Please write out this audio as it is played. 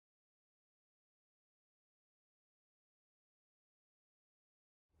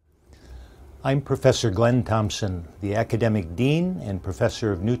I'm Professor Glenn Thompson, the Academic Dean and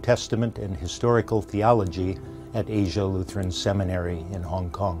Professor of New Testament and Historical Theology at Asia Lutheran Seminary in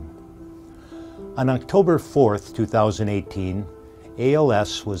Hong Kong. On October 4th, 2018,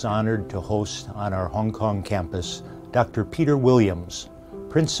 ALS was honored to host on our Hong Kong campus Dr. Peter Williams,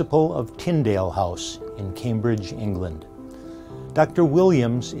 Principal of Tyndale House in Cambridge, England. Dr.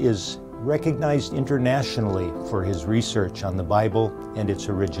 Williams is recognized internationally for his research on the Bible and its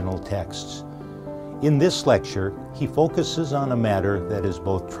original texts. In this lecture, he focuses on a matter that is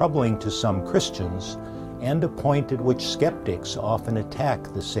both troubling to some Christians and a point at which skeptics often attack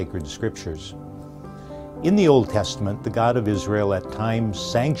the sacred scriptures. In the Old Testament, the God of Israel at times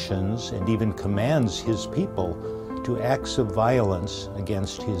sanctions and even commands his people to acts of violence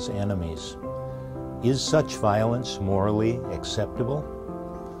against his enemies. Is such violence morally acceptable?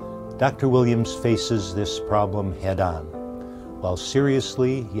 Dr. Williams faces this problem head-on, while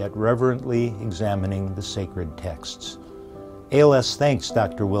seriously yet reverently examining the sacred texts. ALS thanks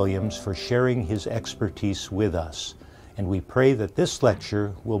Dr. Williams for sharing his expertise with us, and we pray that this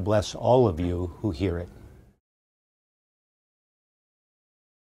lecture will bless all of you who hear it.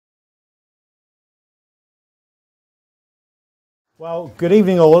 Well, good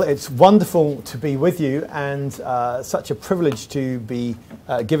evening all. It's wonderful to be with you and such a privilege to be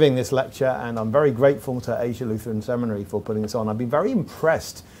giving this lecture, and I'm very grateful to Asia Lutheran Seminary for putting this on. I've been very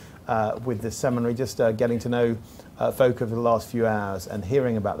impressed with this seminary, just getting to know folk over the last few hours and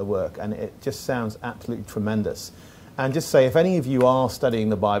hearing about the work, and it just sounds absolutely tremendous. And just say, if any of you are studying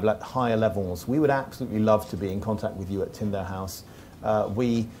the Bible at higher levels, we would absolutely love to be in contact with you at Tyndale House.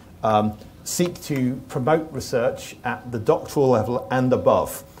 We seek to promote research at the doctoral level and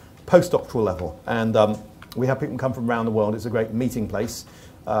above, postdoctoral level. And we have people come from around the world. It's a great meeting place.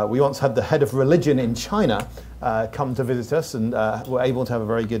 We once had the head of religion in China come to visit us, and were able to have a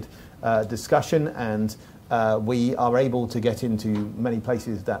very good discussion. And we are able to get into many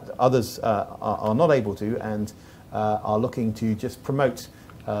places that others are not able to, and are looking to just promote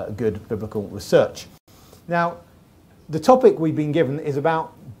good biblical research. Now, the topic we've been given is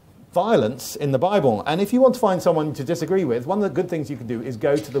about violence in the Bible. And if you want to find someone to disagree with, one of the good things you can do is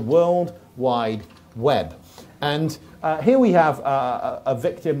go to the World Wide Web. And here we have a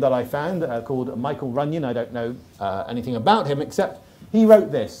victim that I found called Michael Runyon. I don't know anything about him, except he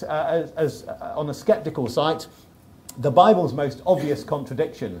wrote this on a skeptical site: the Bible's most obvious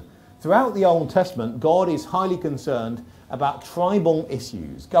contradiction. Throughout the Old Testament, God is highly concerned about tribal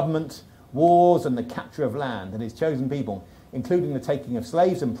issues, government, wars, and the capture of land and his chosen people, including the taking of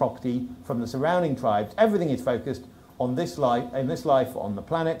slaves and property from the surrounding tribes. Everything is focused on this life on the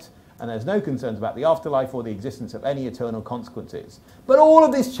planet, and there's no concerns about the afterlife or the existence of any eternal consequences. But all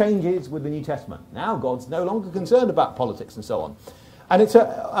of this changes with the New Testament. Now God's no longer concerned about politics and so on. And it's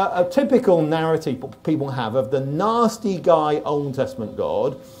a typical narrative people have of the nasty guy Old Testament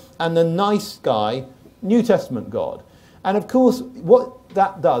God and the nice guy New Testament God. And of course, what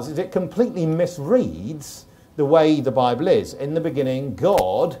that does is it completely misreads the way the Bible is. In the beginning,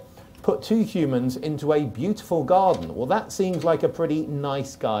 God put two humans into a beautiful garden. Well, that seems like a pretty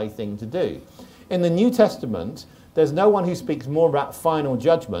nice guy thing to do. In the New Testament, there's no one who speaks more about final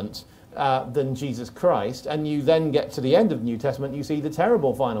judgment than Jesus Christ, and you then get to the end of the New Testament, you see the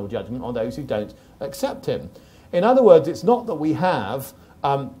terrible final judgment on those who don't accept him. In other words, it's not that we have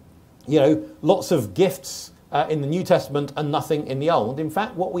lots of gifts in the New Testament and nothing in the Old. In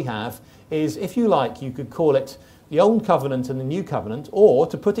fact, what we have is, if you like, you could call it the Old Covenant and the New Covenant, or,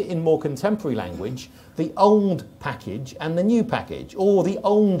 to put it in more contemporary language, the old package and the new package, or the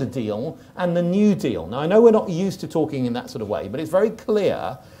old deal and the new deal. Now, I know we're not used to talking in that sort of way, but it's very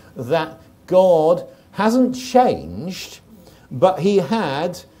clear that God hasn't changed, but he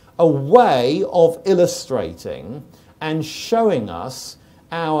had a way of illustrating and showing us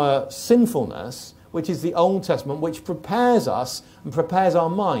our sinfulness, which is the Old Testament, which prepares us and prepares our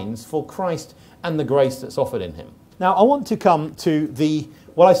minds for Christ and the grace that's offered in him. Now, I want to come to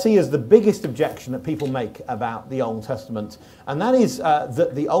what I see as the biggest objection that people make about the Old Testament, and that is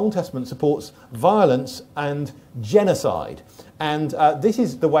that the Old Testament supports violence and genocide. And this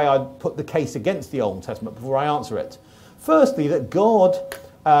is the way I'd put the case against the Old Testament before I answer it. Firstly, that God,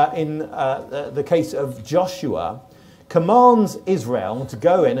 in the case of Joshua, commands Israel to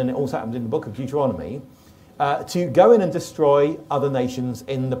go in, and it also happened in the book of Deuteronomy, to go in and destroy other nations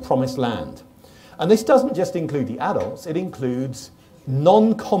in the promised land. And this doesn't just include the adults, it includes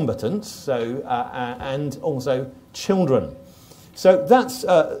non-combatants, and also children. So that's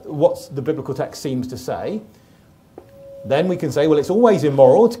what the biblical text seems to say. Then we can say, well, it's always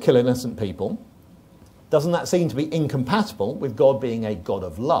immoral to kill innocent people. Doesn't that seem to be incompatible with God being a God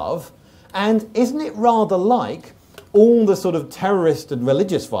of love? And isn't it rather like all the sort of terrorist and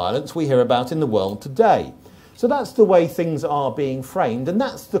religious violence we hear about in the world today? So that's the way things are being framed, and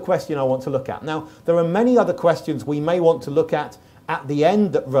that's the question I want to look at. Now, there are many other questions we may want to look at the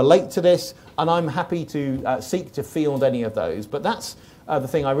end that relate to this, and I'm happy to seek to field any of those. But that's the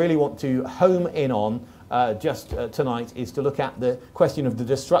thing I really want to home in on tonight, is to look at the question of the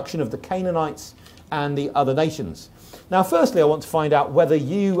destruction of the Canaanites and the other nations. Now, firstly, I want to find out whether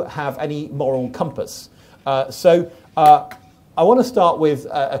you have any moral compass. I want to start with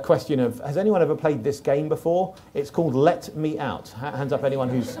a question of, has anyone ever played this game before? It's called Let Me Out. Hands up anyone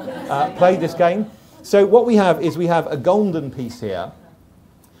who's played this game. So what we have is we have a golden piece here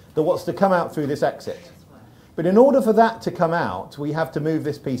that wants to come out through this exit. But in order for that to come out, we have to move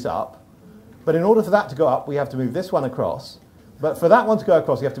this piece up. But in order for that to go up, we have to move this one across. But for that one to go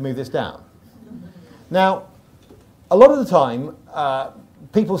across, you have to move this down. Now, a lot of the time,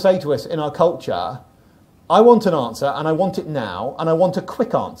 people say to us in our culture, I want an answer, and I want it now, and I want a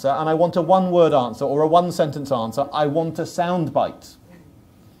quick answer, and I want a one-word answer or a one-sentence answer. I want a soundbite.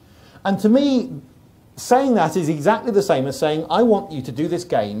 And to me, saying that is exactly the same as saying, I want you to do this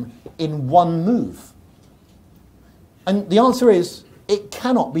game in one move. And the answer is, it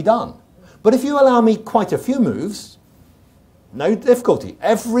cannot be done. But if you allow me quite a few moves, no difficulty.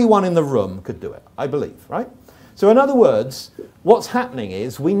 Everyone in the room could do it, I believe, right? So in other words, what's happening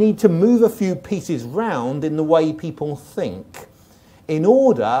is we need to move a few pieces round in the way people think in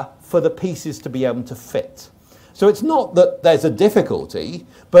order for the pieces to be able to fit. So it's not that there's a difficulty,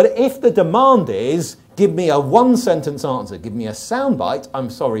 but if the demand is, give me a one-sentence answer, give me a soundbite, I'm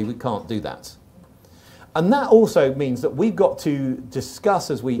sorry, we can't do that. And that also means that we've got to discuss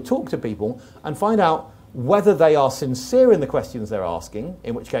as we talk to people and find out whether they are sincere in the questions they're asking,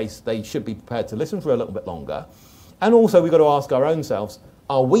 in which case they should be prepared to listen for a little bit longer. And also we've got to ask our own selves,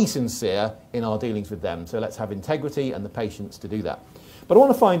 are we sincere in our dealings with them? So let's have integrity and the patience to do that. But I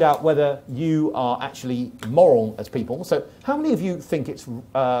want to find out whether you are actually moral as people. So how many of you think it's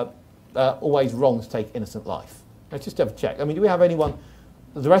always wrong to take innocent life? Let's just have a check. I mean, do we have anyone?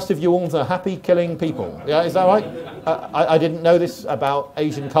 The rest of you all are happy killing people. Yeah, is that right? I didn't know this about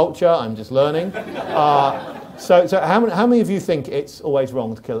Asian culture. I'm just learning. So how many of you think it's always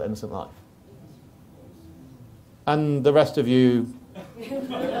wrong to kill innocent life? And the rest of you?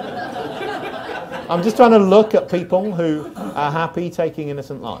 I'm just trying to look at people who are happy taking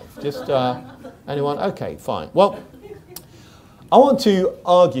innocent life. Just anyone? Okay, fine. Well, I want to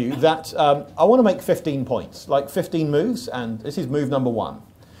argue that I want to make 15 points, like 15 moves, and this is move number 1.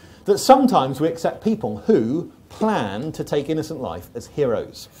 That sometimes we accept people who plan to take innocent life as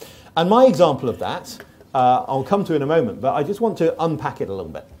heroes. And my example of that, I'll come to in a moment, but I just want to unpack it a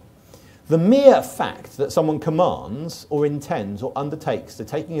little bit. The mere fact that someone commands or intends or undertakes the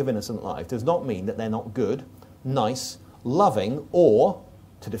taking of innocent life does not mean that they're not good, nice, loving, or,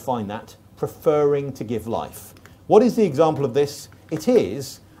 to define that, preferring to give life. What is the example of this? It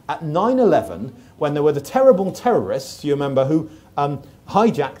is at 9/11, when there were the terrible terrorists, you remember, who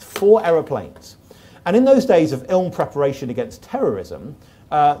hijacked 4 aeroplanes. And in those days of ill preparation against terrorism,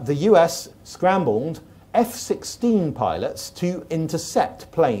 the US scrambled F-16 pilots to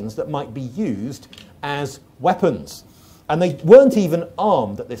intercept planes that might be used as weapons. And they weren't even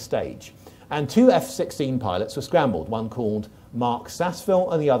armed at this stage. And 2 F-16 pilots were scrambled, one called Mark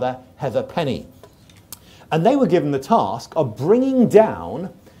Sassville and the other Heather Penny. And they were given the task of bringing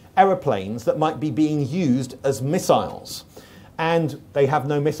down aeroplanes that might be being used as missiles. And they have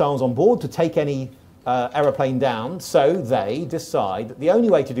no missiles on board to take any aeroplane down, so they decide that the only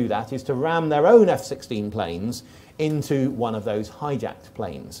way to do that is to ram their own F-16 planes into one of those hijacked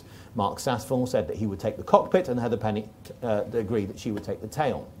planes. Mark Sassville said that he would take the cockpit, and Heather Penny agreed that she would take the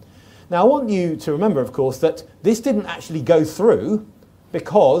tail. Now I want you to remember, of course, that this didn't actually go through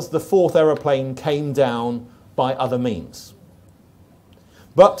because the 4th aeroplane came down by other means.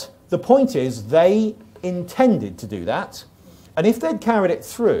 But the point is, they intended to do that, and if they'd carried it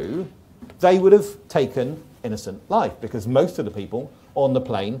through, they would have taken innocent life, because most of the people on the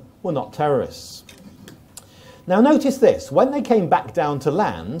plane were not terrorists. Now notice this, when they came back down to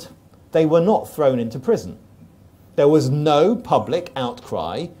land, they were not thrown into prison. There was no public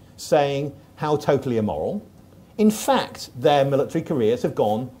outcry saying how totally immoral. In fact, their military careers have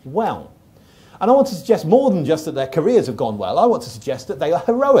gone well. And I want to suggest more than just that their careers have gone well, I want to suggest that they are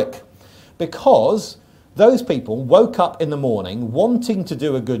heroic, because those people woke up in the morning wanting to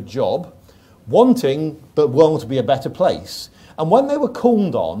do a good job, wanting the world to be a better place. And when they were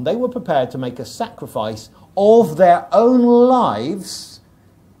called on, they were prepared to make a sacrifice of their own lives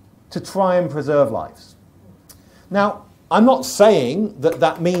to try and preserve lives. Now, I'm not saying that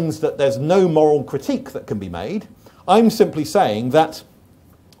that means that there's no moral critique that can be made. I'm simply saying that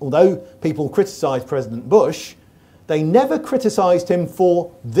although people criticised President Bush, they never criticised him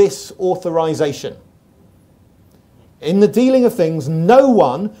for this authorisation. In the dealing of things, no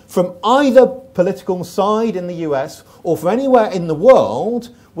one from either political side in the US or from anywhere in the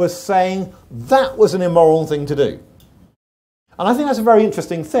world was saying that was an immoral thing to do. And I think that's a very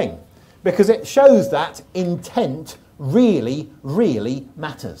interesting thing, because it shows that intent really, really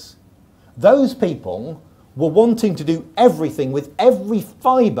matters. Those people were wanting to do everything with every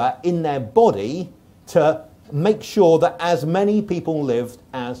fibre in their body to make sure that as many people lived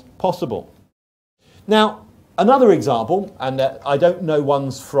as possible. Now, another example, and I don't know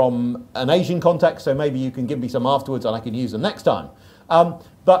ones from an Asian context, so maybe you can give me some afterwards and I can use them next time.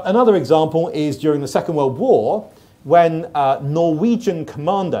 But another example is during the Second World War, when Norwegian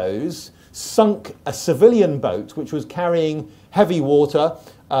commandos sunk a civilian boat which was carrying heavy water,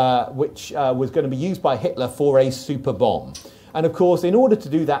 which was going to be used by Hitler for a super bomb. And of course, in order to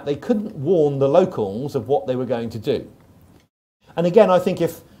do that, they couldn't warn the locals of what they were going to do. And again, I think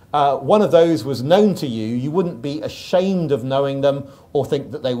if one of those was known to you, you wouldn't be ashamed of knowing them or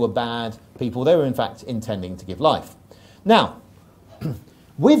think that they were bad people. They were in fact intending to give life. Now,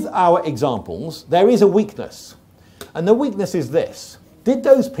 with our examples, there is a weakness. And the weakness is this. Did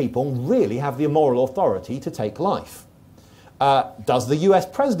those people really have the moral authority to take life? Does the US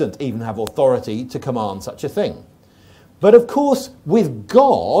president even have authority to command such a thing? But of course, with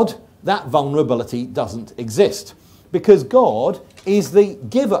God, that vulnerability doesn't exist, because God is the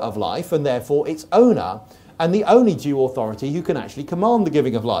giver of life and therefore its owner, and the only due authority who can actually command the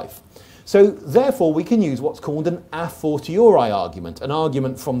giving of life. So therefore, we can use what's called an a fortiori argument, an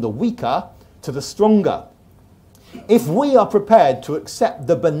argument from the weaker to the stronger. If we are prepared to accept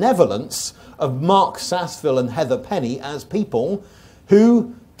the benevolence of Mark Sassville and Heather Penny as people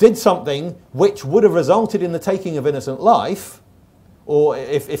who did something which would have resulted in the taking of innocent life, or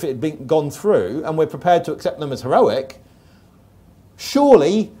if it had been gone through, and we're prepared to accept them as heroic,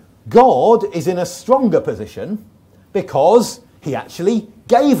 surely God is in a stronger position because he actually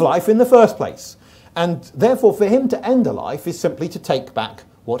gave life in the first place. And therefore, for him to end a life is simply to take back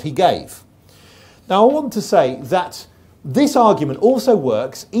what he gave. Now, I want to say that this argument also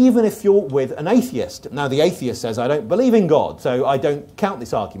works even if you're with an atheist. Now, the atheist says, I don't believe in God, so I don't count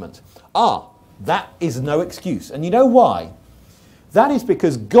this argument. That is no excuse. And you know why? That is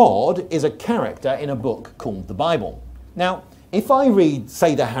because God is a character in a book called the Bible. Now, if I read,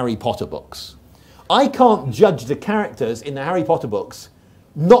 say, the Harry Potter books, I can't judge the characters in the Harry Potter books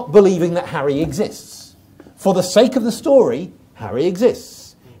not believing that Harry exists. For the sake of the story, Harry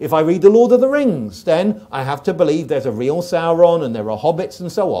exists. If I read The Lord of the Rings, then I have to believe there's a real Sauron and there are hobbits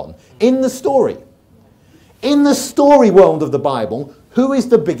and so on. In the story world of the Bible, who is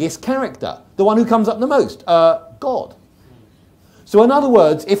the biggest character? The one who comes up the most? God. So in other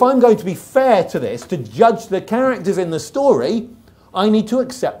words, if I'm going to be fair to this, to judge the characters in the story, I need to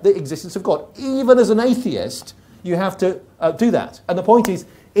accept the existence of God. Even as an atheist, you have to do that. And the point is,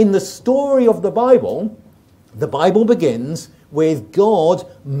 in the story of the Bible begins with God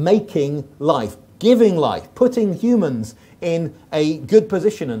making life, giving life, putting humans in a good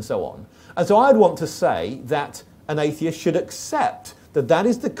position and so on. And so I'd want to say that an atheist should accept that that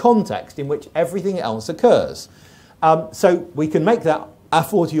is the context in which everything else occurs. So we can make that a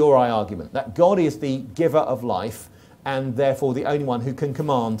fortiori argument, that God is the giver of life and therefore the only one who can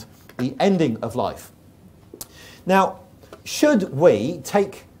command the ending of life. Now, should we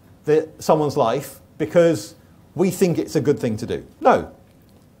take someone's life because we think it's a good thing to do? No.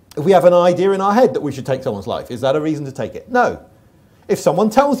 If we have an idea in our head that we should take someone's life, is that a reason to take it? No. If someone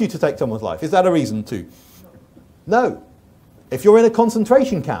tells you to take someone's life, is that a reason to? No. If you're in a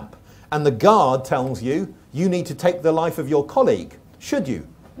concentration camp and the guard tells you you need to take the life of your colleague, should you?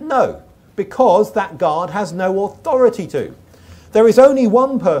 No. Because that guard has no authority to. There is only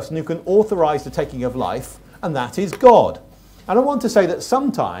one person who can authorize the taking of life, and that is God. And I want to say that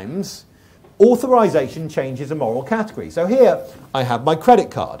sometimes authorization changes a moral category. So here I have my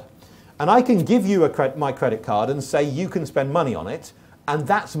credit card, and I can give you my credit card and say you can spend money on it, and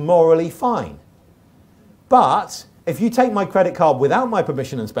that's morally fine. But if you take my credit card without my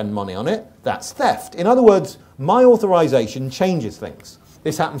permission and spend money on it, that's theft. In other words, my authorization changes things.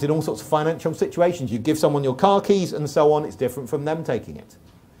 This happens in all sorts of financial situations. You give someone your car keys and so on, it's different from them taking it.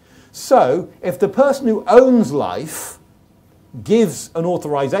 So if the person who owns life gives an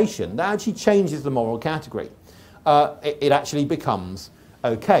authorization, that actually changes the moral category. It actually becomes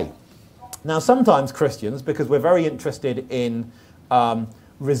okay. Now, sometimes Christians, because we're very interested in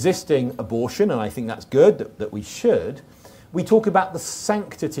resisting abortion, and I think that's good, that we should, we talk about the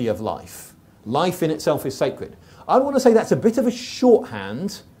sanctity of life. Life in itself is sacred. I want to say that's a bit of a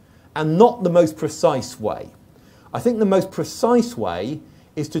shorthand and not the most precise way. I think the most precise way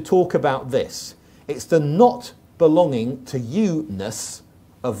is to talk about this. It's the not belonging to you-ness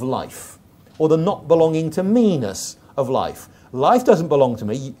of life, or the not belonging to me-ness of life. Life doesn't belong to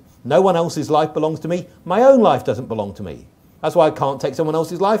me. No one else's life belongs to me. My own life doesn't belong to me. That's why I can't take someone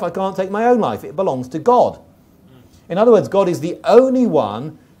else's life. I can't take my own life. It belongs to God. In other words, God is the only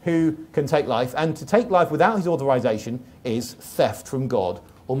one who can take life, and to take life without his authorization is theft from God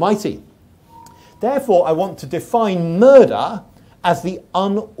Almighty. Therefore, I want to define murder as the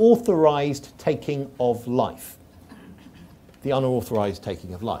unauthorized taking of life. The unauthorized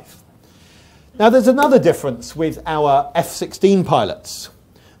taking of life. Now, there's another difference with our F-16 pilots.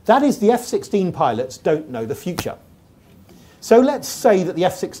 That is, the F-16 pilots don't know the future. So let's say that the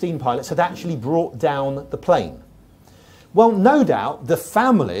F-16 pilots had actually brought down the plane. Well, no doubt the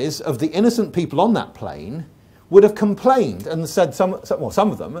families of the innocent people on that plane would have complained and said, some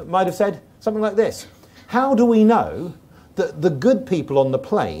of them might have said something like this: how do we know that the good people on the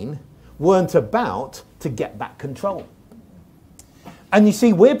plane weren't about to get back control? And you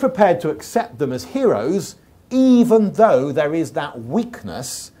see, we're prepared to accept them as heroes, even though there is that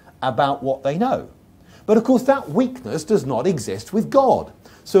weakness about what they know. But of course, that weakness does not exist with God.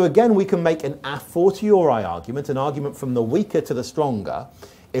 So again, we can make an a fortiori argument, an argument from the weaker to the stronger,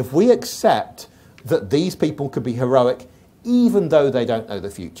 if we accept that these people could be heroic even though they don't know the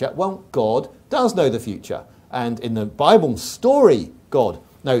future. Well, God does know the future. And in the Bible story, God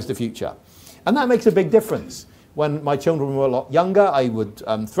knows the future. And that makes a big difference. When my children were a lot younger, I would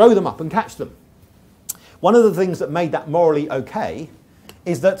throw them up and catch them. One of the things that made that morally okay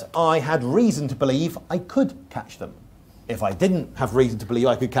is that I had reason to believe I could catch them. If I didn't have reason to believe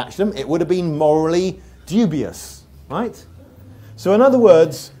I could catch them, it would have been morally dubious, right? So in other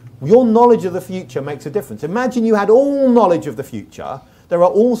words, your knowledge of the future makes a difference. Imagine you had all knowledge of the future. There are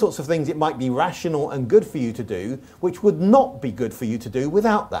all sorts of things it might be rational and good for you to do, which would not be good for you to do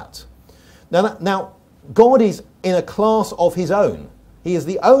without that. Now, God is in a class of his own. He is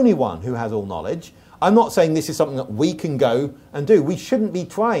the only one who has all knowledge. I'm not saying this is something that we can go and do. We shouldn't be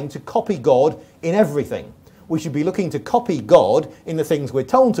trying to copy God in everything. We should be looking to copy God in the things we're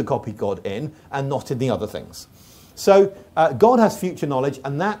told to copy God in, and not in the other things. So God has future knowledge,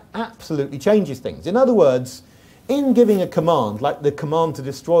 and that absolutely changes things. In other words, in giving a command, like the command to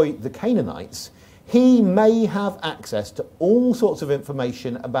destroy the Canaanites, he may have access to all sorts of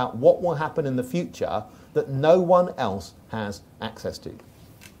information about what will happen in the future that no one else has access to.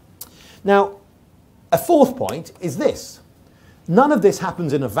 Now, a fourth point is this. None of this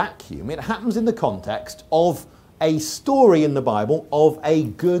happens in a vacuum. It happens in the context of a story in the Bible of a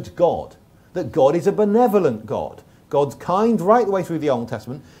good God. That God is a benevolent God. God's kind right the way through the Old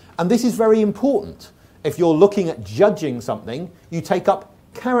Testament. And this is very important. If you're looking at judging something, you take up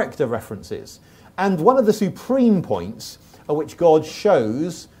character references. And one of the supreme points at which God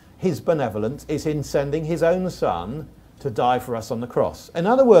shows his benevolence is in sending his own son to die for us on the cross. In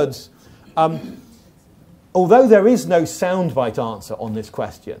other words, although there is no soundbite answer on this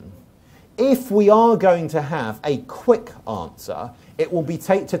question, if we are going to have a quick answer, it will be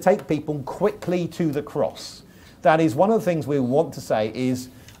to take people quickly to the cross. That is one of the things we want to say is,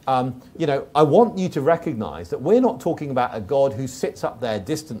 I want you to recognize that we're not talking about a God who sits up there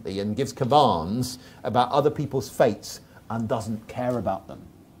distantly and gives commands about other people's fates and doesn't care about them.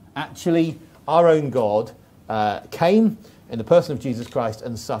 Actually, our own God came in the person of Jesus Christ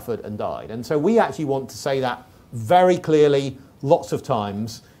and suffered and died. And so we actually want to say that very clearly, lots of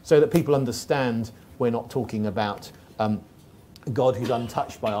times, so that people understand we're not talking about God who's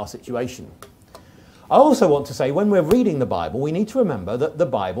untouched by our situation. I also want to say when we're reading the Bible, we need to remember that the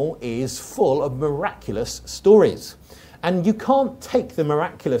Bible is full of miraculous stories. And you can't take the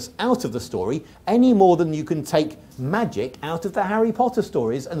miraculous out of the story any more than you can take magic out of the Harry Potter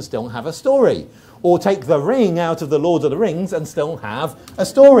stories and still have a story. Or take the ring out of the Lord of the Rings and still have a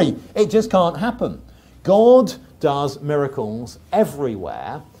story. It just can't happen. God does miracles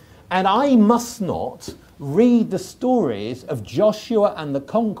everywhere. And I must not read the stories of Joshua and the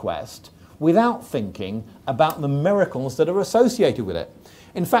conquest without thinking about the miracles that are associated with it.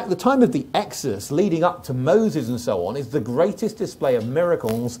 In fact, the time of the Exodus leading up to Moses and so on is the greatest display of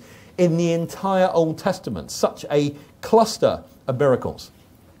miracles in the entire Old Testament, such a cluster of miracles.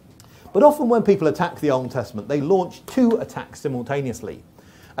 But often when people attack the Old Testament, they launch two attacks simultaneously.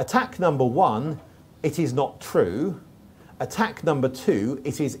 Attack number one, it is not true. Attack number two,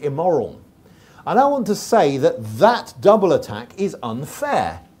 it is immoral. And I want to say that that double attack is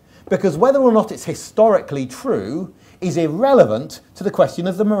unfair, because whether or not it's historically true is irrelevant to the question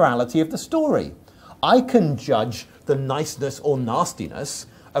of the morality of the story. I can judge the niceness or nastiness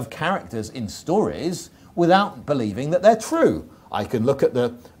of characters in stories without believing that they're true. I can look at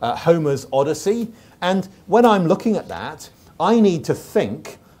the Homer's Odyssey, and when I'm looking at that, I need to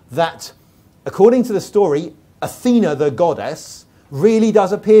think that, according to the story, Athena, the goddess, really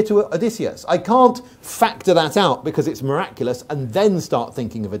does appear to Odysseus. I can't factor that out because it's miraculous and then start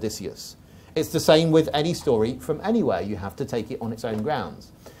thinking of Odysseus. It's the same with any story from anywhere. You have to take it on its own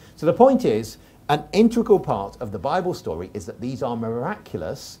grounds. So the point is, an integral part of the Bible story is that these are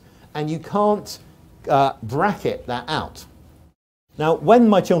miraculous, and you can't bracket that out. Now, when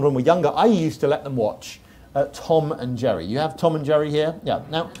my children were younger, I used to let them watch Tom and Jerry. You have Tom and Jerry here? Yeah.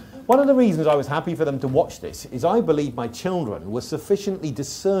 Now, one of the reasons I was happy for them to watch this is I believe my children were sufficiently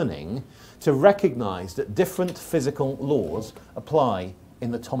discerning to recognise that different physical laws apply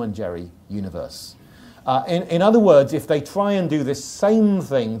in the Tom and Jerry universe. In other words, if they try and do this same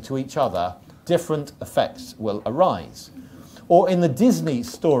thing to each other, different effects will arise. Or in the Disney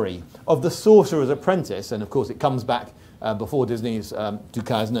story of the Sorcerer's Apprentice, and of course it comes back before Disney's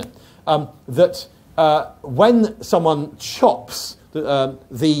Dukas, isn't it? That when someone chops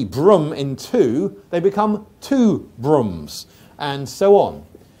the broom in two, they become two brooms, and so on.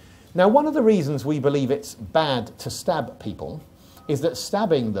 Now, one of the reasons we believe it's bad to stab people is that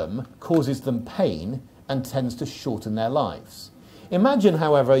stabbing them causes them pain and tends to shorten their lives. Imagine,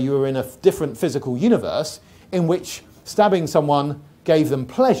 however, you were in a different physical universe in which stabbing someone gave them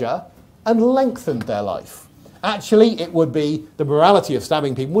pleasure and lengthened their life. Actually, it would be, the morality of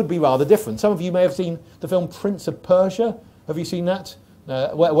stabbing people would be rather different. Some of you may have seen the film Prince of Persia. Have you seen that?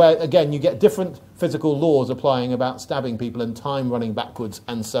 Where, again, you get different physical laws applying about stabbing people and time running backwards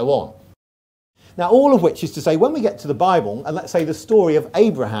and so on. Now, all of which is to say, when we get to the Bible, and let's say the story of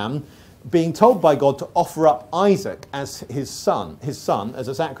Abraham being told by God to offer up Isaac as his son as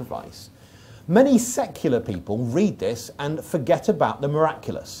a sacrifice, many secular people read this and forget about the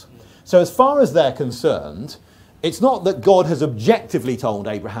miraculous. So as far as they're concerned, it's not that God has objectively told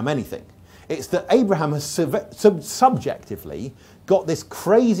Abraham anything. It's that Abraham has subjectively got this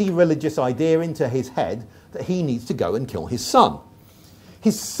crazy religious idea into his head that he needs to go and kill his son.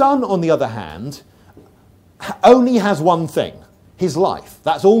 His son, on the other hand, only has one thing, his life.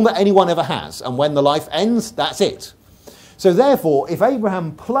 That's all that anyone ever has. And when the life ends, that's it. So therefore, if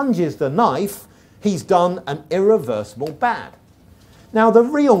Abraham plunges the knife, he's done an irreversible bad. Now, the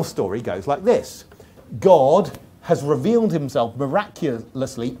real story goes like this. God has revealed himself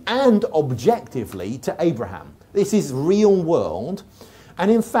miraculously and objectively to Abraham. This is real world.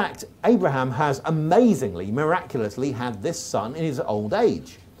 And in fact, Abraham has amazingly, miraculously had this son in his old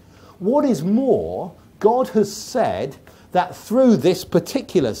age. What is more, God has said that through this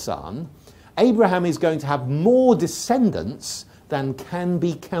particular son, Abraham is going to have more descendants than can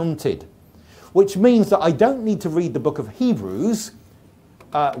be counted. Which means that I don't need to read the book of Hebrews,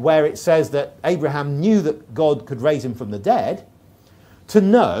 where it says that Abraham knew that God could raise him from the dead, to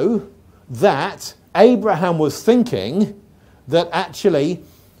know that Abraham was thinking that actually,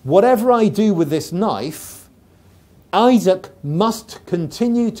 whatever I do with this knife, Isaac must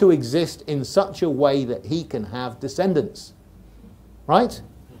continue to exist in such a way that he can have descendants. Right?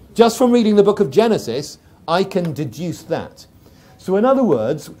 Just from reading the book of Genesis, I can deduce that. So in other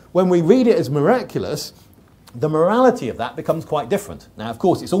words, when we read it as miraculous, the morality of that becomes quite different. Now, of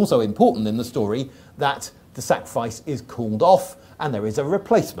course, it's also important in the story that the sacrifice is called off and there is a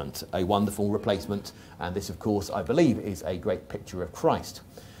replacement, a wonderful replacement. And this, of course, I believe, is a great picture of Christ.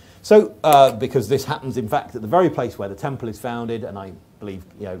 So, because this happens, in fact, at the very place where the temple is founded, and I believe,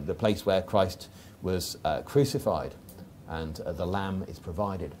 the place where Christ was crucified and the lamb is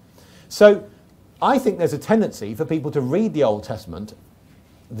provided. So, I think there's a tendency for people to read the Old Testament,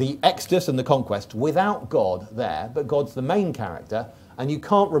 the Exodus and the conquest, without God there, but God's the main character, and you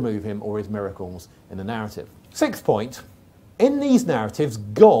can't remove him or his miracles in the narrative. Sixth point, in these narratives,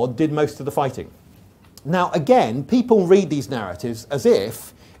 God did most of the fighting. Now, again, people read these narratives as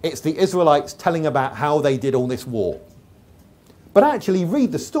if it's the Israelites telling about how they did all this war. But actually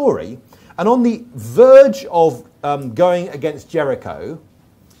read the story, and on the verge of going against Jericho,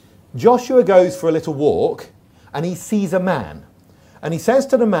 Joshua goes for a little walk, and he sees a man. And he says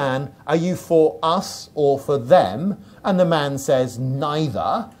to the man, "Are you for us or for them?" And the man says,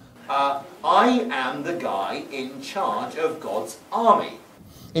 "Neither. I am the guy in charge of God's army."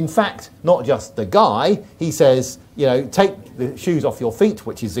 In fact, not just the guy, he says, take the shoes off your feet,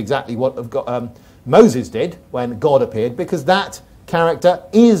 which is exactly what Moses did when God appeared, because that character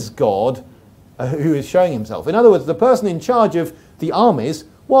is God who is showing himself. In other words, the person in charge of the armies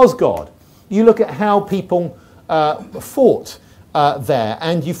was God. You look at how people fought there,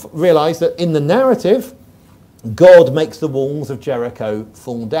 and you realise that in the narrative, God makes the walls of Jericho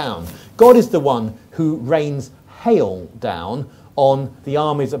fall down. God is the one who rains hail down on the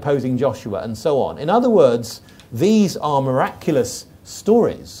armies opposing Joshua and so on. In other words, these are miraculous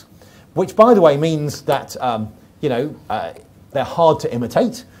stories, which, by the way, means that they're hard to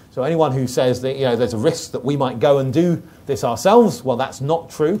imitate. So anyone who says that there's a risk that we might go and do this ourselves, well, that's not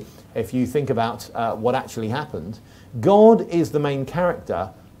true if you think about what actually happened. God is the main character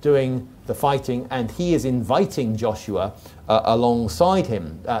doing the fighting, and he is inviting Joshua alongside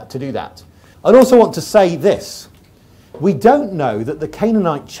him to do that. I'd also want to say this. We don't know that the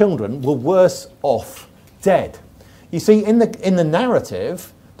Canaanite children were worse off dead. You see, in the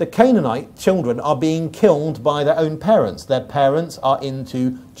narrative, the Canaanite children are being killed by their own parents. Their parents are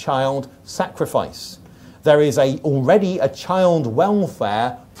into child sacrifice. There is already a child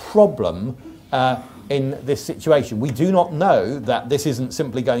welfare problem in this situation. We do not know that this isn't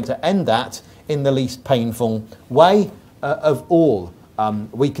simply going to end that in the least painful way of all.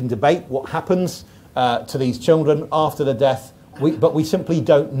 We can debate what happens to these children after the death, but we simply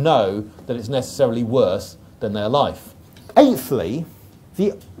don't know that it's necessarily worse than their life. Eighthly,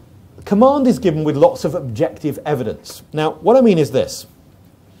 the command is given with lots of objective evidence. Now, what I mean is this.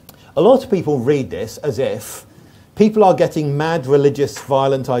 A lot of people read this as if people are getting mad, religious,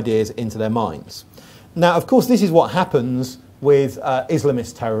 violent ideas into their minds. Now, of course, this is what happens with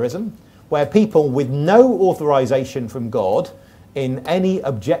Islamist terrorism, where people with no authorization from God in any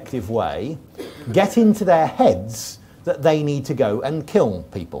objective way get into their heads that they need to go and kill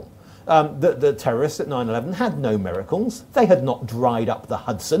people. The terrorists at 9/11 had no miracles. They had not dried up the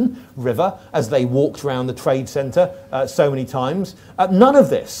Hudson River as they walked around the Trade Center so many times. None of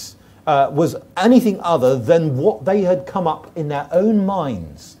this was anything other than what they had come up in their own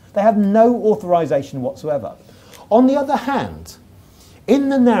minds. They had no authorization whatsoever. On the other hand, in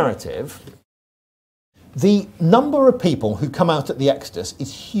the narrative, the number of people who come out at the Exodus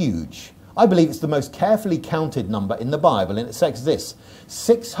is huge. I believe it's the most carefully counted number in the Bible, and it says this: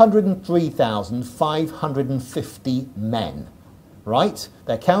 603,550 men, right?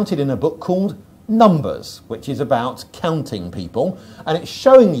 They're counted in a book called Numbers, which is about counting people, and it's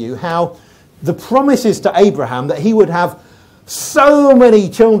showing you how the promises to Abraham that he would have so many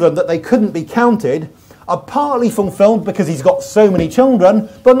children that they couldn't be counted are partly fulfilled because he's got so many children,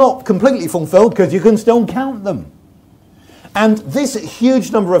 but not completely fulfilled because you can still count them. And this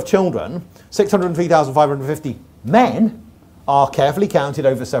huge number of children, 603,550 men, are carefully counted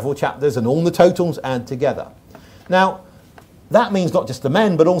over several chapters, and all the totals add together. Now, that means not just the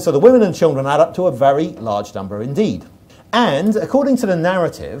men, but also the women and children add up to a very large number indeed. And according to the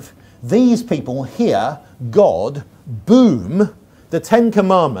narrative, these people hear God boom the Ten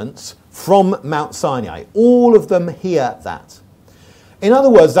Commandments from Mount Sinai. All of them hear that. In other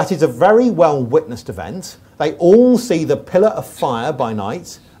words, that is a very well witnessed event. They all see the pillar of fire by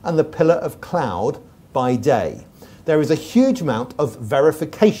night and the pillar of cloud by day. There is a huge amount of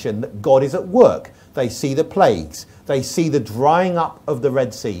verification that God is at work. They see the plagues. They see the drying up of the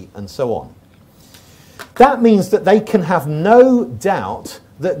Red Sea and so on. That means that they can have no doubt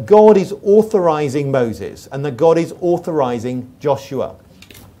that God is authorizing Moses and that God is authorizing Joshua.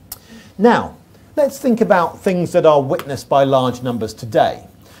 Now, let's think about things that are witnessed by large numbers today.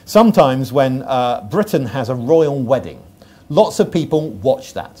 Sometimes when Britain has a royal wedding, lots of people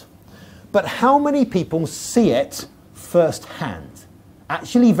watch that. But how many people see it firsthand?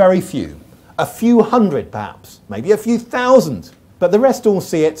 Actually, very few. A few hundred, perhaps. Maybe a few thousand. But the rest all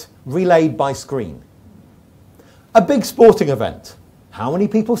see it relayed by screen. A big sporting event. How many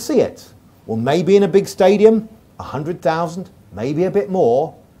people see it? Well, maybe in a big stadium, 100,000, maybe a bit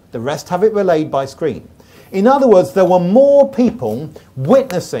more. The rest have it relayed by screen. In other words, there were more people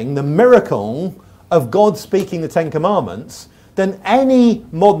witnessing the miracle of God speaking the Ten Commandments than any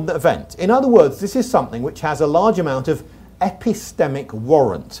modern event. In other words, this is something which has a large amount of epistemic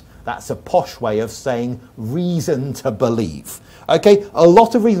warrant. That's a posh way of saying reason to believe. Okay, a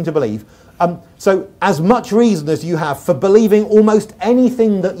lot of reason to believe. So as much reason as you have for believing almost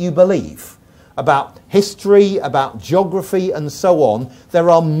anything that you believe about history, about geography and so on, there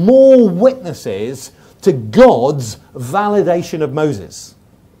are more witnesses to God's validation of Moses.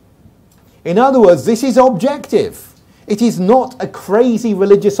 In other words, this is objective. It is not a crazy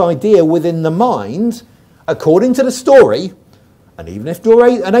religious idea within the mind. According to the story, and even if you're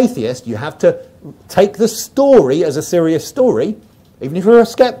an atheist, you have to take the story as a serious story. Even if you're a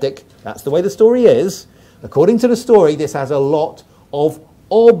skeptic, that's the way the story is. According to the story, this has a lot of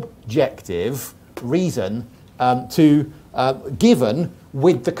objective reason given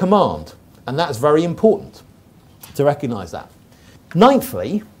with the command. And that's very important to recognise that.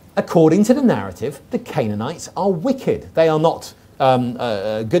 Ninthly, according to the narrative, the Canaanites are wicked. They are not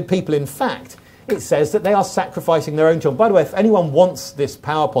good people. In fact, it says that they are sacrificing their own children. By the way, if anyone wants this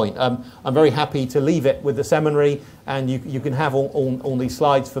PowerPoint, I'm very happy to leave it with the seminary, and you can have all these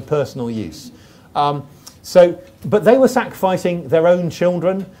slides for personal use. But they were sacrificing their own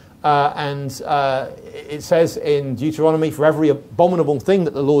children, and it says in Deuteronomy, for every abominable thing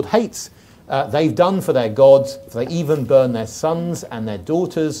that the Lord hates, they've done for their gods, for they even burn their sons and their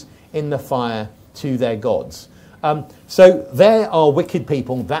daughters in the fire to their gods. So there are wicked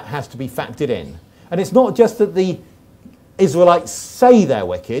people, that has to be factored in. And it's not just that the Israelites say they're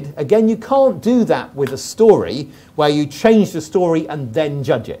wicked. Again, you can't do that with a story where you change the story and then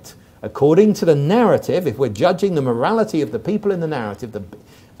judge it. According to the narrative, if we're judging the morality of the people in the narrative,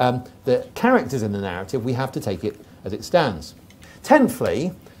 the characters in the narrative, we have to take it as it stands.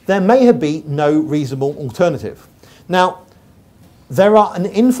 Tenthly, there may have been no reasonable alternative. Now, there are an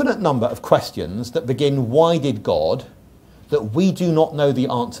infinite number of questions that begin, why did God, that we do not know the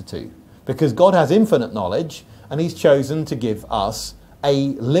answer to. Because God has infinite knowledge, and he's chosen to give us a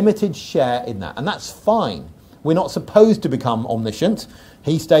limited share in that. And that's fine. We're not supposed to become omniscient.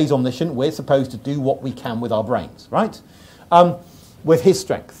 He stays omniscient. We're supposed to do what we can with our brains, right? With his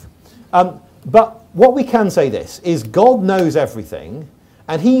strength. But what we can say this is God knows everything,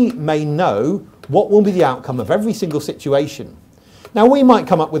 and he may know what will be the outcome of every single situation. Now, we might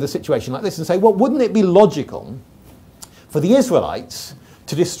come up with a situation like this and say, well, wouldn't it be logical for the Israelites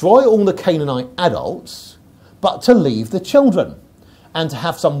to destroy all the Canaanite adults, but to leave the children, and to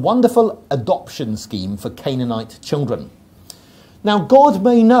have some wonderful adoption scheme for Canaanite children? Now, God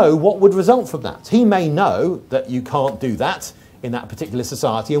may know what would result from that. He may know that you can't do that in that particular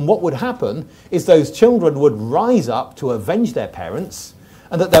society, and what would happen is those children would rise up to avenge their parents,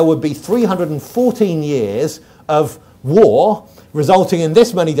 and that there would be 314 years of war, resulting in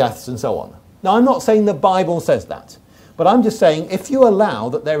this many deaths and so on. Now, I'm not saying the Bible says that, but I'm just saying if you allow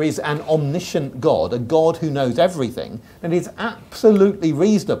that there is an omniscient God, a God who knows everything, then it's absolutely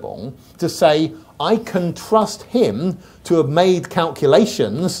reasonable to say, I can trust him to have made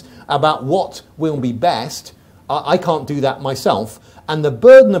calculations about what will be best. I can't do that myself. And the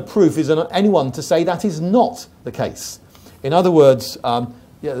burden of proof is on anyone to say that is not the case. In other words,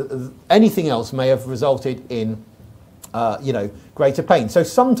 anything else may have resulted in greater pain. So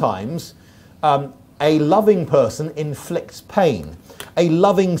sometimes a loving person inflicts pain. A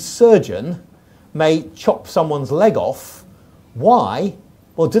loving surgeon may chop someone's leg off. Why?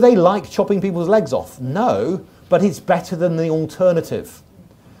 Well, do they like chopping people's legs off? No, but it's better than the alternative.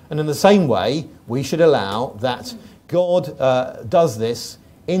 And in the same way, we should allow that God does this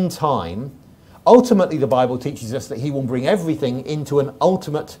in time. Ultimately, the Bible teaches us that he will bring everything into an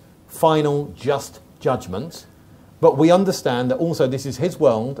ultimate, final, just judgment. But we understand that also this is his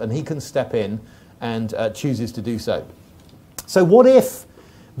world and he can step in and chooses to do so. So what if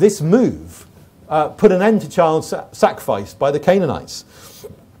this move put an end to child sacrifice by the Canaanites?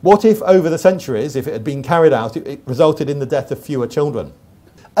 What if over the centuries, if it had been carried out, it resulted in the death of fewer children?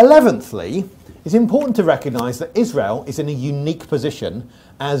 11thly, it's important to recognise that Israel is in a unique position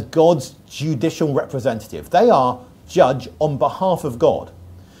as God's judicial representative. They are judge on behalf of God.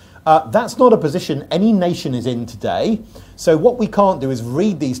 That's not a position any nation is in today. So what we can't do is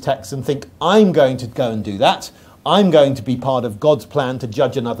read these texts and think, I'm going to go and do that. I'm going to be part of God's plan to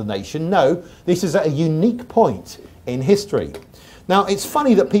judge another nation. No, this is at a unique point in history. Now, it's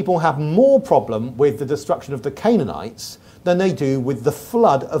funny that people have more problem with the destruction of the Canaanites than they do with the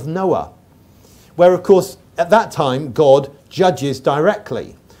flood of Noah, where, of course, at that time, God judges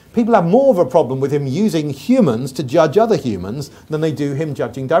directly. People have more of a problem with him using humans to judge other humans than they do him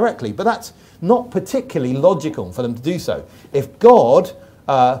judging directly. But that's not particularly logical for them to do so. If God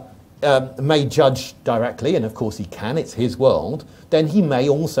may judge directly, and of course he can, it's his world, then he may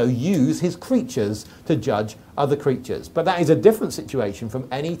also use his creatures to judge other creatures. But that is a different situation from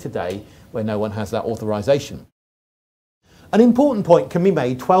any today where no one has that authorization. An important point can be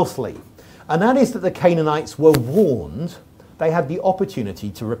made 12thly, and that is that the Canaanites were warned. They had the opportunity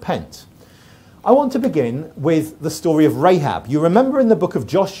to repent. I want to begin with the story of Rahab. You remember in the book of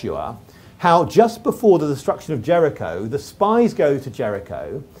Joshua how just before the destruction of Jericho, the spies go to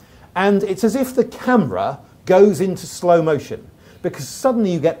Jericho, and it's as if the camera goes into slow motion, because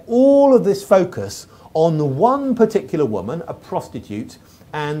suddenly you get all of this focus on one particular woman, a prostitute,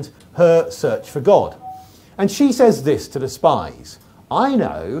 and her search for God. And she says this to the spies, I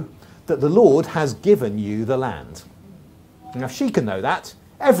know that the Lord has given you the land. Now, if she can know that,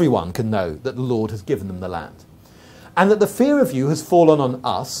 everyone can know that the Lord has given them the land. and that the fear of you has fallen on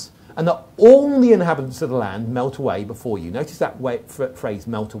us, and that all the inhabitants of the land melt away before you. Notice that phrase,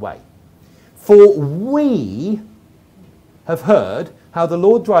 melt away. For we have heard how the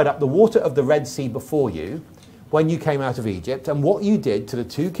Lord dried up the water of the Red Sea before you when you came out of Egypt, and what you did to the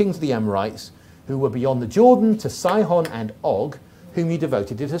 2 kings of the Amorites who were beyond the Jordan, to Sihon and Og, whom you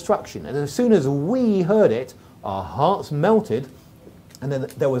devoted to destruction. And as soon as we heard it, our hearts melted, and then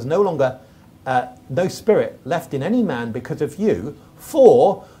there was no longer no spirit left in any man because of you,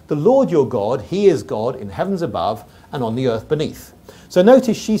 for the Lord your God, he is God in heavens above and on the earth beneath. So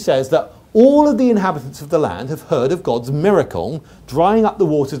notice she says that all of the inhabitants of the land have heard of God's miracle drying up the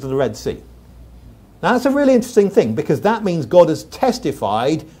waters of the Red Sea. Now that's a really interesting thing, because that means God has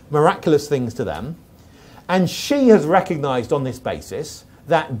testified miraculous things to them, and she has recognized on this basis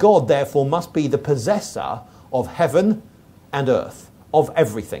that God therefore must be the possessor of heaven and earth, of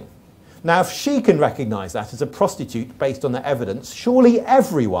everything. Now if she can recognize that as a prostitute based on the evidence, surely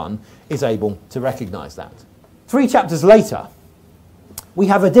everyone is able to recognize that. 3 chapters later, we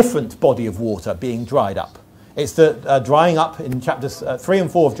have a different body of water being dried up. It's the drying up in chapters 3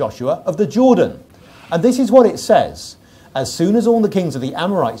 and 4 of Joshua of the Jordan. And this is what it says. As soon as all the kings of the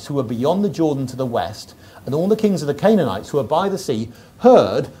Amorites who were beyond the Jordan to the west, and all the kings of the Canaanites who were by the sea,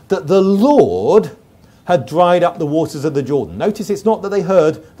 heard that the Lord had dried up the waters of the Jordan. Notice it's not that they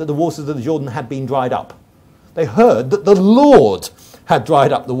heard that the waters of the Jordan had been dried up. They heard that the Lord had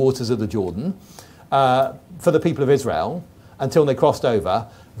dried up the waters of the Jordan for the people of Israel until they crossed over.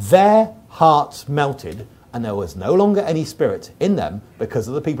 Their hearts melted, and there was no longer any spirit in them because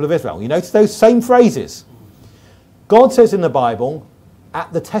of the people of Israel. You notice those same phrases. God says in the Bible,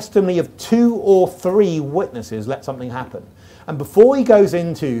 at the testimony of 2 or 3 witnesses, let something happen. And before he goes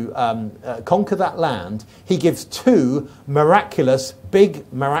into conquer that land, he gives 2 miraculous,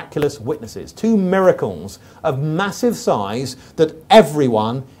 big miraculous witnesses, 2 miracles of massive size that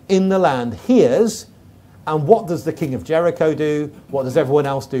everyone in the land hears. And what does the king of Jericho do? What does everyone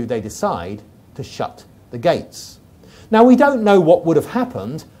else do? They decide to shut the gates. Now we don't know what would have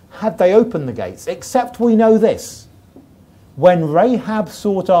happened had they opened the gates, except we know this. When Rahab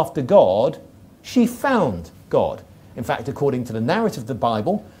sought after God, she found God. In fact, according to the narrative of the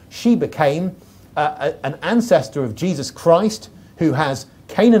Bible, she became an ancestor of Jesus Christ, who has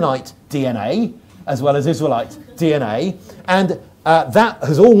Canaanite DNA as well as Israelite DNA, and that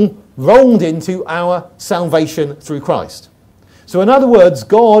has all rolled into our salvation through Christ. So in other words,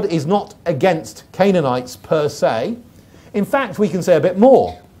 God is not against Canaanites per se. In fact, we can say a bit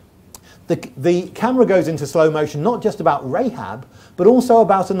more. The camera goes into slow motion not just about Rahab, but also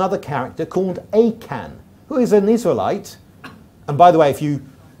about another character called Achan, who is an Israelite. And by the way, if you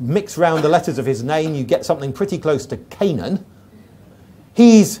mix round the letters of his name, you get something pretty close to Canaan.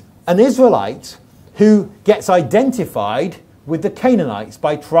 He's an Israelite who gets identified with the Canaanites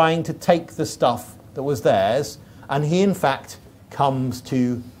by trying to take the stuff that was theirs, and he in fact comes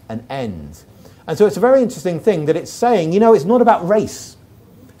to an end. And so it's a very interesting thing that it's saying, you know, it's not about race.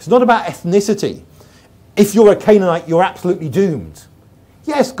 It's not about ethnicity. If you're a Canaanite, you're absolutely doomed.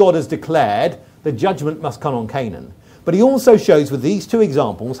 Yes, God has declared the judgment must come on Canaan. But he also shows with these 2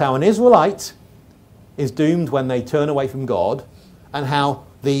 examples how an Israelite is doomed when they turn away from God, and how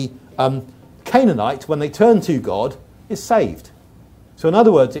the Canaanite, when they turn to God, is saved. So in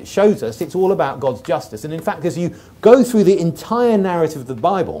other words, it shows us it's all about God's justice. And in fact, as you go through the entire narrative of the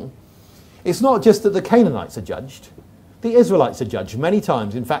Bible, it's not just that the Canaanites are judged. The Israelites are judged many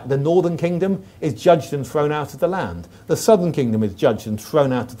times. In fact, the northern kingdom is judged and thrown out of the land. The southern kingdom is judged and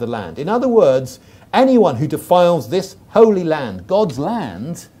thrown out of the land. In other words, anyone who defiles this holy land, God's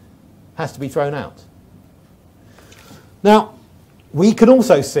land, has to be thrown out. Now, we can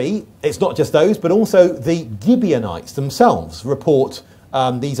also see, it's not just those, but also the Gibeonites themselves report,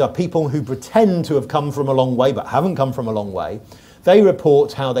 these are people who pretend to have come from a long way, but haven't come from a long way. They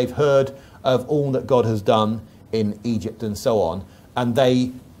report how they've heard of all that God has done in Egypt and so on, and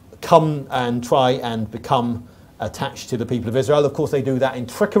they come and try and become attached to the people of Israel. Of course, they do that in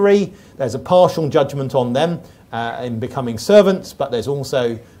trickery. There's a partial judgment on them in becoming servants, but there's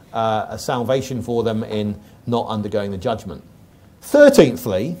also a salvation for them in not undergoing the judgment.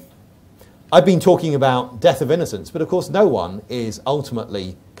 13thly, I've been talking about death of innocence, but of course no one is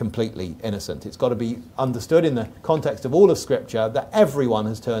ultimately completely innocent. It's got to be understood in the context of all of Scripture that everyone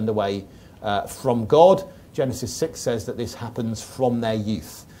has turned away from God. Genesis 6 says that this happens from their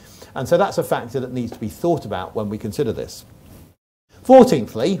youth. And so that's a factor that needs to be thought about when we consider this.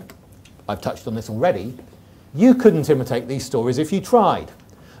 14thly, I've touched on this already, you couldn't imitate these stories if you tried.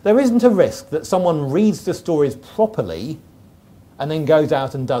 There isn't a risk that someone reads the stories properly and then goes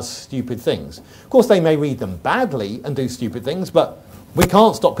out and does stupid things. Of course, they may read them badly and do stupid things, but we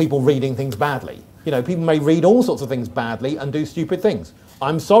can't stop people reading things badly. You know, people may read all sorts of things badly and do stupid things.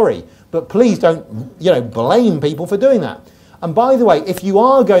 I'm sorry, but please don't, blame people for doing that. And by the way, if you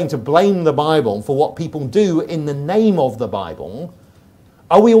are going to blame the Bible for what people do in the name of the Bible,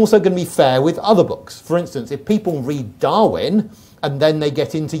 are we also going to be fair with other books? For instance, if people read Darwin and then they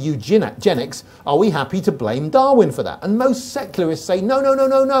get into eugenics, are we happy to blame Darwin for that? And most secularists say,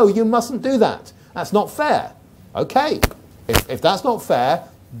 no, you mustn't do that. That's not fair. Okay, if that's not fair,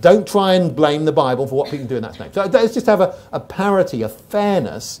 don't try and blame the Bible for what people do in that name. So let's just have a parity, a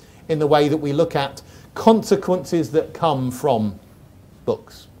fairness in the way that we look at consequences that come from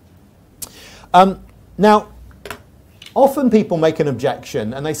books. Now, often people make an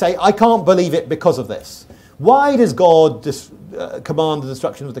objection and they say, I can't believe it because of this. Why does God command the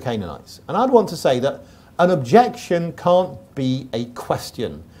destruction of the Canaanites? And I'd want to say that an objection can't be a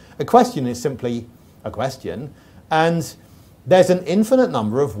question. A question is simply a question, and there's an infinite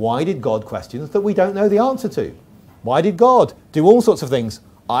number of why did God questions that we don't know the answer to. Why did God do all sorts of things?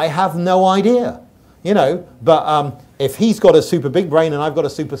 I have no idea. But if he's got a super big brain and I've got a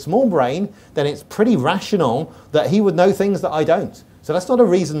super small brain, then it's pretty rational that he would know things that I don't. So that's not a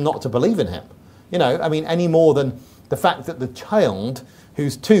reason not to believe in him. Any more than the fact that the child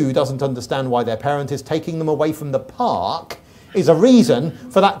who's 2 doesn't understand why their parent is taking them away from the park is a reason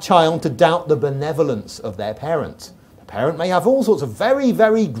for that child to doubt the benevolence of their parent. The parent may have all sorts of very,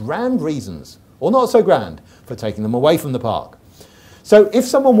 very grand reasons, or not so grand, for taking them away from the park. So if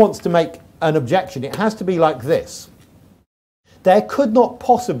someone wants to make an objection, it has to be like this. There could not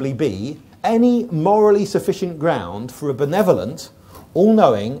possibly be any morally sufficient ground for a benevolent,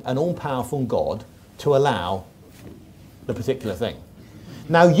 all-knowing and all-powerful God to allow the particular thing.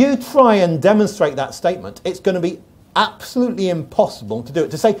 Now, you try and demonstrate that statement, it's going to be absolutely impossible to do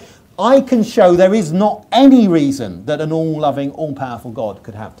it. To say, I can show there is not any reason that an all-loving, all-powerful God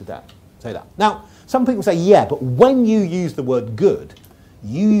could have to say that. Now, some people say, yeah, but when you use the word good,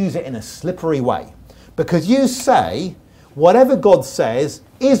 you use it in a slippery way. Because you say, whatever God says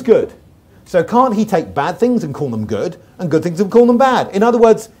is good. So can't he take bad things and call them good, and good things and call them bad? In other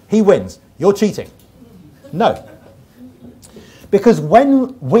words, he wins. You're cheating. No. Because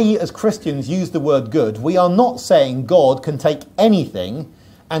when we as Christians use the word good, we are not saying God can take anything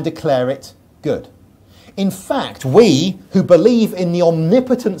and declare it good. In fact, we who believe in the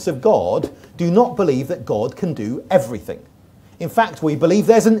omnipotence of God do not believe that God can do everything. In fact, we believe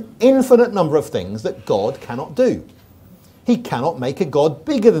there's an infinite number of things that God cannot do. He cannot make a God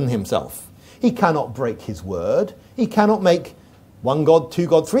bigger than himself. He cannot break his word. He cannot make 1 God, 2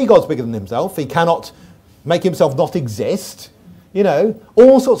 God, 3 gods bigger than himself. He cannot make himself not exist.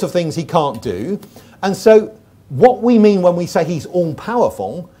 All sorts of things he can't do. And so what we mean when we say he's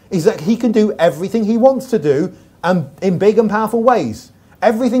all-powerful is that he can do everything he wants to do, and in big and powerful ways.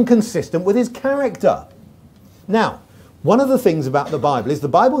 Everything consistent with his character. Now, one of the things about the Bible is the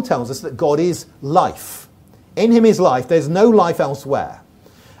Bible tells us that God is life. In him is life. There's no life elsewhere.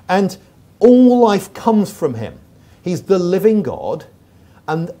 And all life comes from him. He's the living God.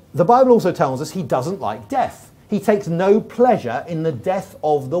 And the Bible also tells us he doesn't like death. He takes no pleasure in the death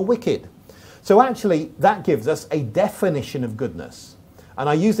of the wicked. So actually, that gives us a definition of goodness. And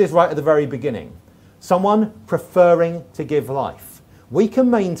I use this right at the very beginning. Someone preferring to give life. We can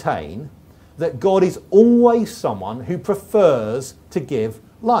maintain that God is always someone who prefers to give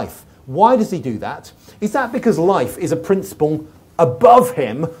life. Why does he do that? Is that because life is a principle above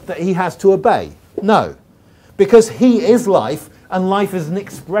him that he has to obey? No. Because he is life, and life is an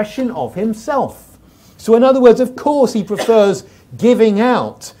expression of himself. So in other words, of course, he prefers giving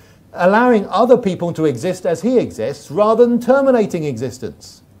out, allowing other people to exist as he exists, rather than terminating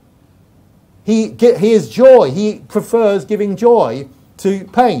existence. He is joy. He prefers giving joy to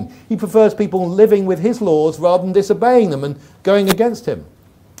pain. He prefers people living with his laws rather than disobeying them and going against him.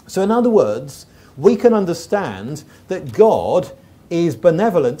 So in other words, we can understand that God is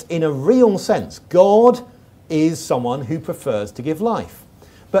benevolent in a real sense. God is someone who prefers to give life.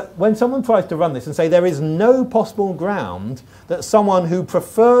 But when someone tries to run this and say there is no possible ground that someone who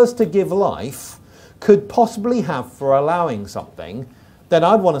prefers to give life could possibly have for allowing something, then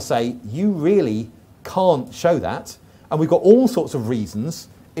I'd want to say you really can't show that. And we've got all sorts of reasons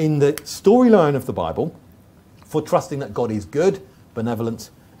in the storyline of the Bible for trusting that God is good, benevolent,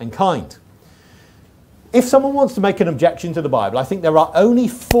 and kind. If someone wants to make an objection to the Bible, I think there are only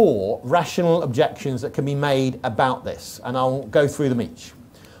 4 rational objections that can be made about this, and I'll go through them each.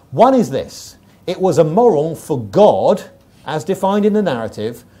 One is this: it was immoral for God, as defined in the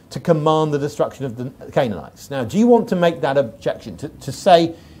narrative, to command the destruction of the Canaanites. Now, do you want to make that objection, to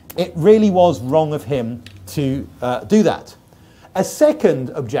say it really was wrong of him to do that? A second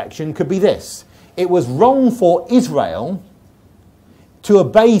objection could be this: it was wrong for Israel to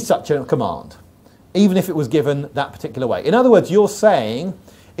obey such a command, even if it was given that particular way. In other words, you're saying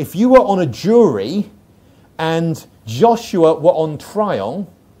if you were on a jury and Joshua were on trial,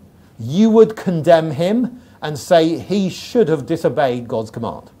 you would condemn him and say he should have disobeyed God's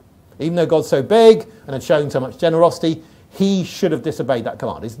command. Even though God's so big and had shown so much generosity, he should have disobeyed that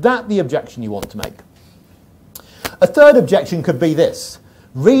command. Is that the objection you want to make? A third objection could be this: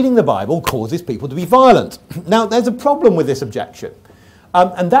 reading the Bible causes people to be violent. Now, there's a problem with this objection.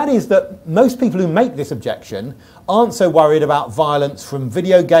 And that is that most people who make this objection aren't so worried about violence from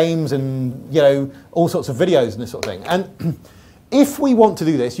video games and, all sorts of videos and this sort of thing. And if we want to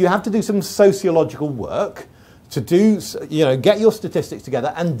do this, you have to do some sociological work to get your statistics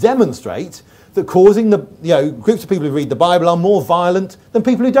together and demonstrate that causing the, groups of people who read the Bible are more violent than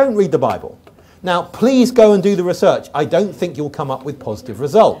people who don't read the Bible. Now, please go and do the research. I don't think you'll come up with positive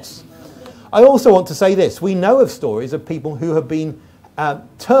results. I also want to say this: we know of stories of people who have been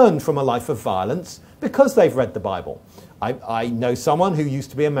turned from a life of violence because they've read the Bible. I know someone who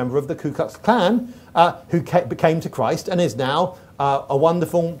used to be a member of the Ku Klux Klan who became to Christ and is now a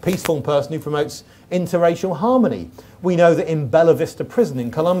wonderful, peaceful person who promotes interracial harmony. We know that in Bella Vista Prison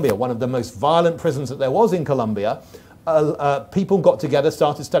in Colombia, one of the most violent prisons that there was in Colombia, people got together,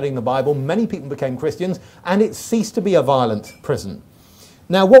 started studying the Bible, many people became Christians, and it ceased to be a violent prison.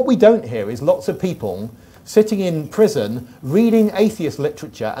 Now, what we don't hear is lots of people sitting in prison, reading atheist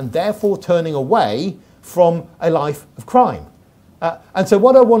literature, and therefore turning away from a life of crime. And so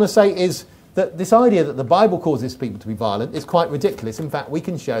what I want to say is that this idea that the Bible causes people to be violent is quite ridiculous. In fact, we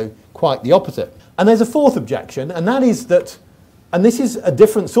can show quite the opposite. And there's a fourth objection, and that is that, and this is a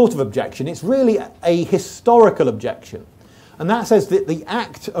different sort of objection, it's really a historical objection. And that says that the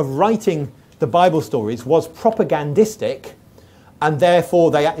act of writing the Bible stories was propagandistic, and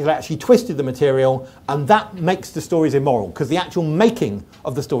therefore they actually twisted the material, and that makes the stories immoral, because the actual making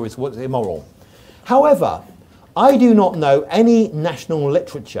of the stories was immoral. However, I do not know any national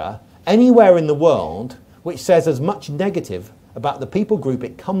literature anywhere in the world which says as much negative about the people group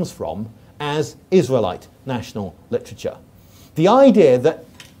it comes from as Israelite national literature. The idea that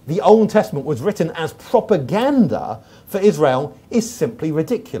the Old Testament was written as propaganda for Israel is simply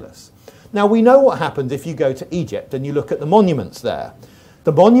ridiculous. Now, we know what happened if you go to Egypt and you look at the monuments there.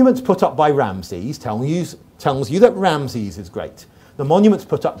 The monuments put up by Ramses tells you that Ramses is great. The monuments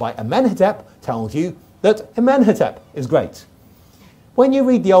put up by Amenhotep tells you that Amenhotep is great. When you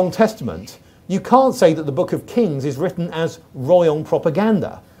read the Old Testament, you can't say that the Book of Kings is written as royal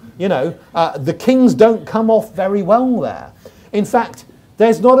propaganda. The kings don't come off very well there. In fact,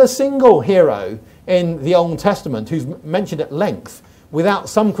 there's not a single hero in the Old Testament who's mentioned at length without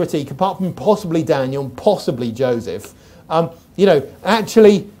some critique, apart from possibly Daniel, possibly Joseph.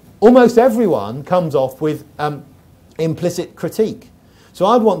 Actually, almost everyone comes off with implicit critique. So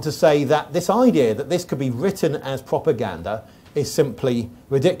I'd want to say that this idea that this could be written as propaganda is simply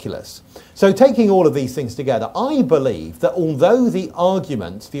ridiculous. So taking all of these things together, I believe that although the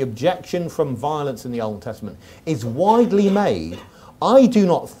argument, the objection from violence in the Old Testament is widely made, I do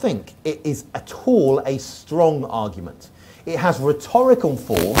not think it is at all a strong argument. It has rhetorical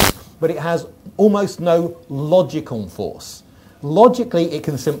force, but it has almost no logical force. Logically, it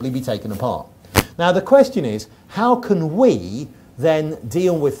can simply be taken apart. Now, the question is, how can we then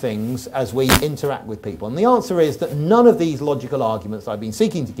deal with things as we interact with people? And the answer is that none of these logical arguments I've been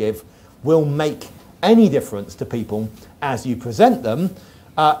seeking to give will make any difference to people as you present them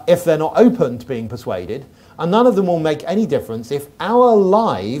if they're not open to being persuaded, and none of them will make any difference if our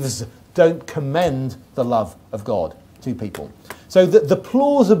lives don't commend the love of God to people. So the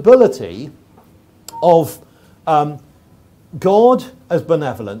plausibility of God as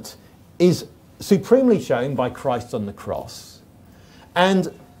benevolent is supremely shown by Christ on the cross.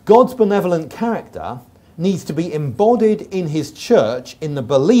 And God's benevolent character needs to be embodied in his church, in the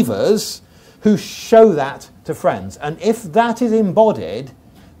believers who show that to friends. And if that is embodied,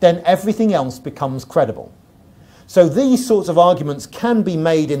 then everything else becomes credible. So these sorts of arguments can be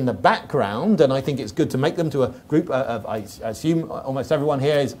made in the background, and I think it's good to make them to a group of, I assume almost everyone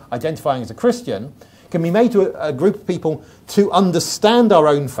here is identifying as a Christian, can be made to a group of people to understand our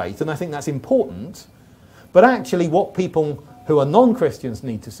own faith, and I think that's important. But actually what people who are non-Christians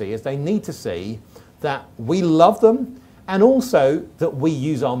need to see is they need to see that we love them, and also that we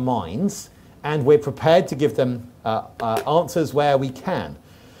use our minds, and we're prepared to give them answers where we can.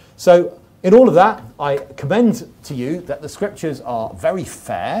 So In all of that, I commend to you that the scriptures are very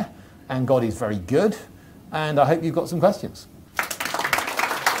fair and God is very good, and I hope you've got some questions.